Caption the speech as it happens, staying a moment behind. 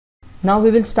Now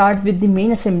we will start with the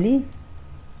main assembly.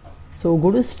 So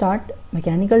go to start,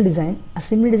 mechanical design,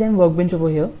 assembly design workbench over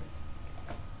here.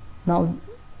 Now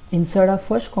insert our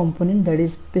first component, that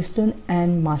is piston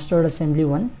and master rod assembly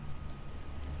 1.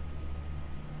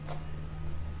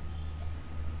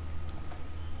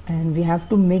 And we have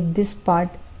to make this part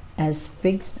as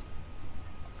fixed.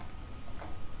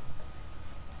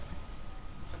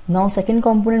 Now second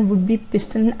component would be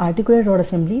piston and articulated rod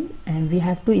assembly, and we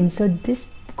have to insert this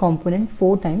component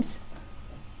 4 times.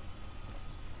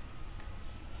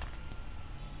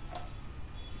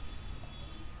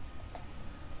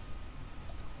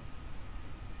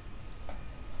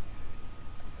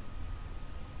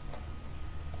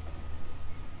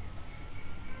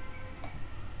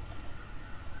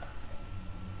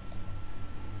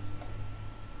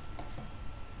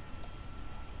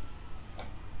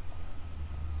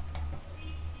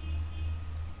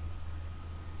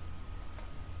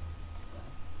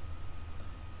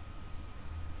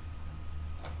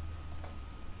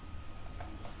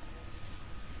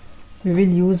 We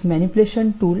will use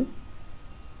manipulation tool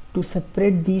to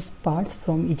separate these parts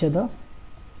from each other.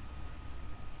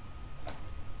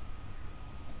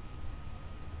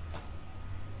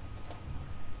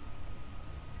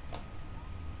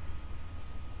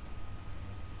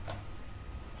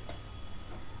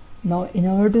 Now in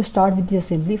order to start with the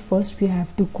assembly, first we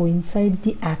have to coincide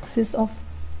the axis of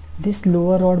this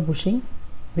lower rod bushing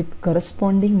with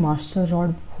corresponding master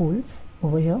rod holes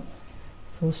over here.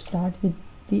 So start with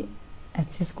the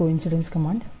axis coincidence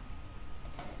command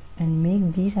and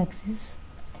make these axes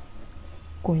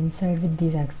coincide with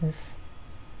these axes.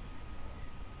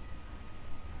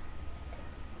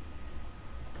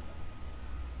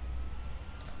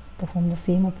 Perform the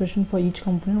same operation for each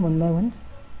component one by one.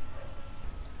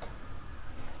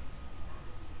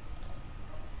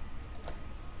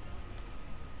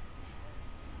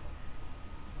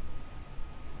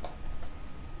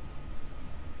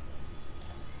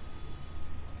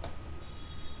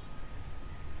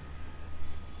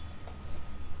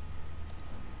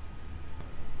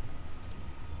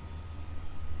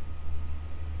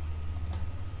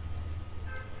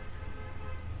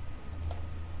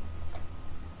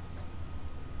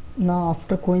 Now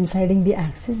after coinciding the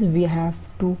axis, we have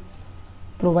to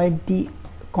provide the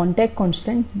contact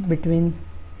constraint between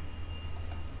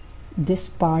this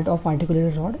part of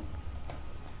articulated rod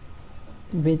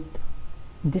with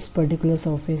this particular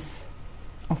surface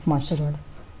of master rod,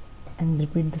 and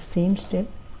repeat the same step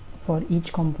for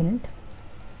each component.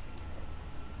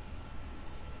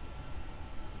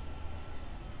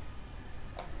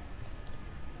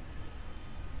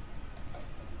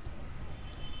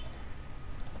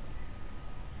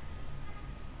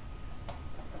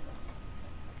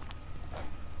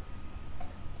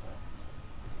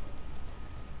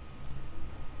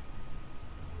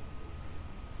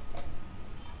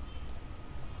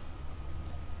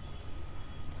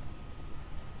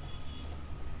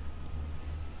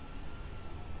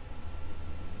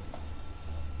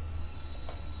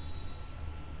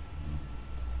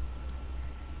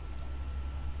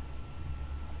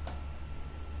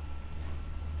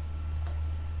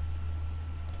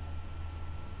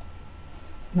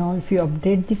 Now if you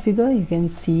update the figure, you can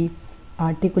see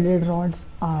articulated rods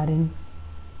are in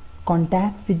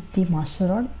contact with the master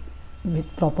rod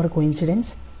with proper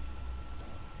coincidence.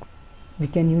 We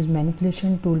can use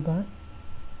manipulation toolbar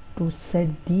to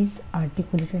set these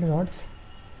articulated rods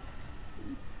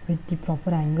with the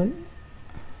proper angle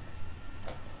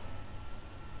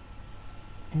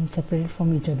and separate it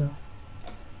from each other.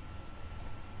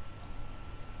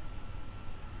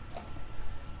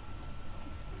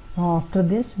 Now after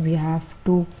this, we have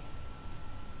to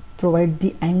provide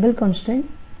the angle constraint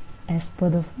as per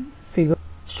the figure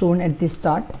shown at the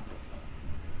start.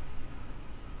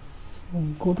 So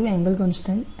go to angle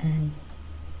constraint and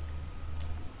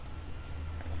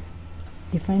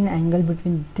define an angle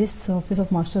between this surface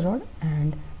of master rod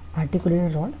and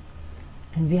articulated rod,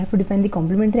 and we have to define the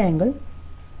complementary angle,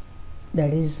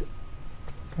 that is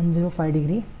 105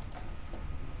 degree.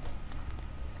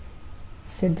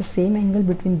 Set the same angle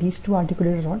between these two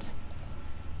articulated rods.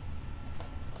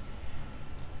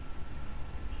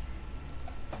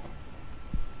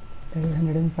 That is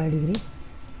 105 degree.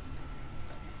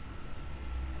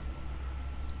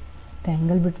 The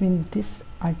angle between this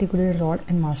articulated rod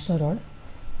and master rod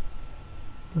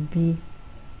would be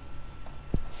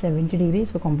 70 degrees,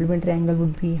 so complementary angle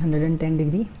would be 110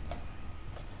 degree,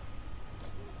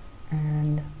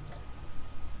 and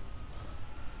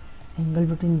angle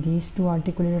between these two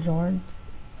articulated rods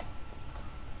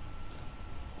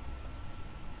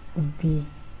would be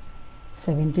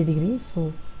 70 degrees.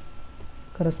 So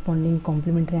corresponding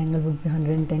complementary angle would be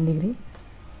 110 degree,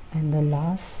 and the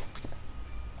last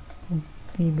would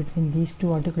be between these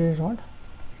two articulated rod,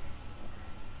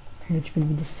 which will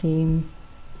be the same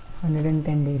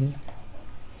 110 degree.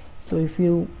 So if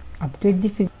you update the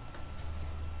figure,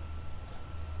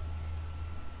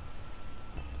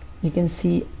 you can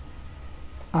see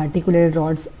articulated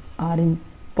rods are in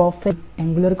perfect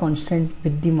angular constraint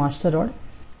with the master rod.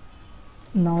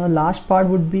 Now the last part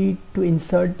would be to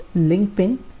insert link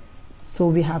pin. So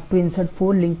we have to insert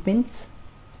 4 link pins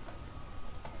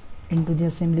into the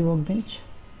assembly workbench.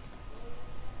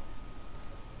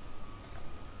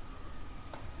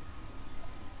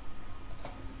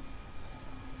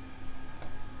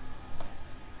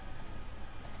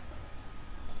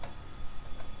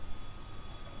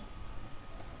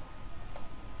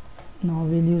 Now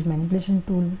we'll use manipulation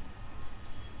tool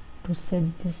to set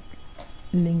this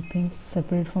link pins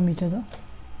separate from each other.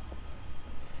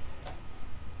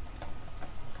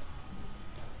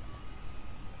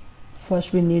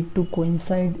 First we need to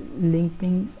coincide link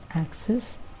pins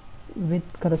axis with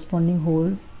corresponding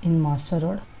holes in master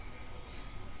rod.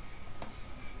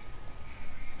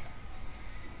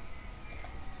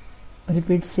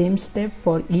 Repeat same step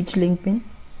for each link pin.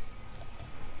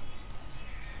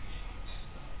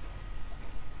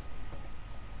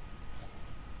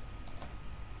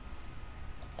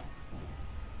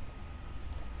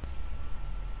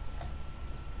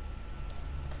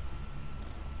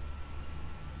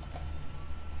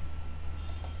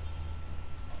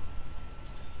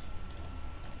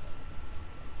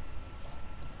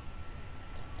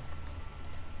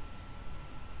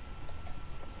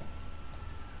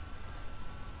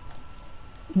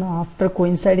 Now after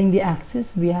coinciding the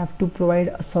axis, we have to provide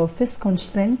a surface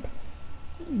constraint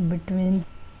between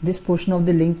this portion of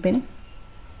the link pin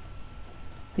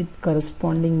with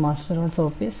corresponding master rod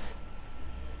surface.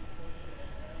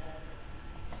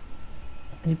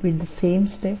 Repeat the same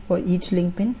step for each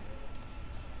link pin.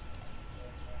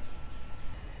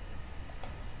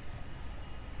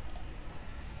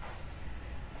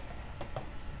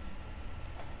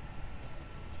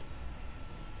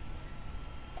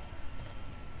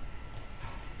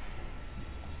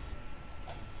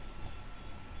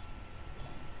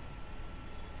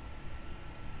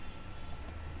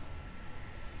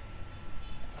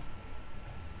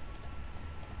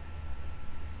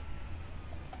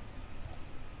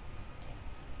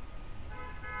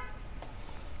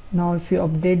 Now if you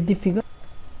update the figure,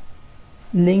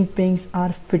 link pins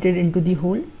are fitted into the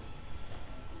hole.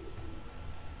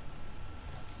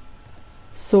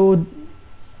 So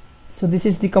this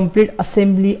is the complete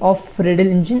assembly of Radial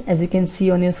Engine, as you can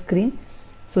see on your screen.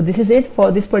 So this is it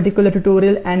for this particular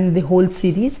tutorial and the whole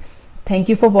series. Thank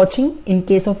you for watching. In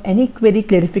case of any query,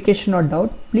 clarification or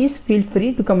doubt, please feel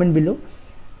free to comment below,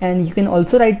 and you can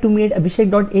also write to me at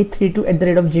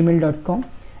abhishek.832@gmail.com.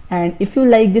 And if you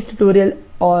like this tutorial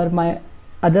or my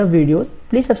other videos,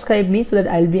 please subscribe me so that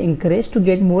I'll be encouraged to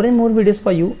get more and more videos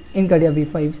for you in Catia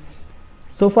V5s.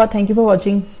 So far, thank you for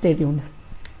watching. Stay tuned.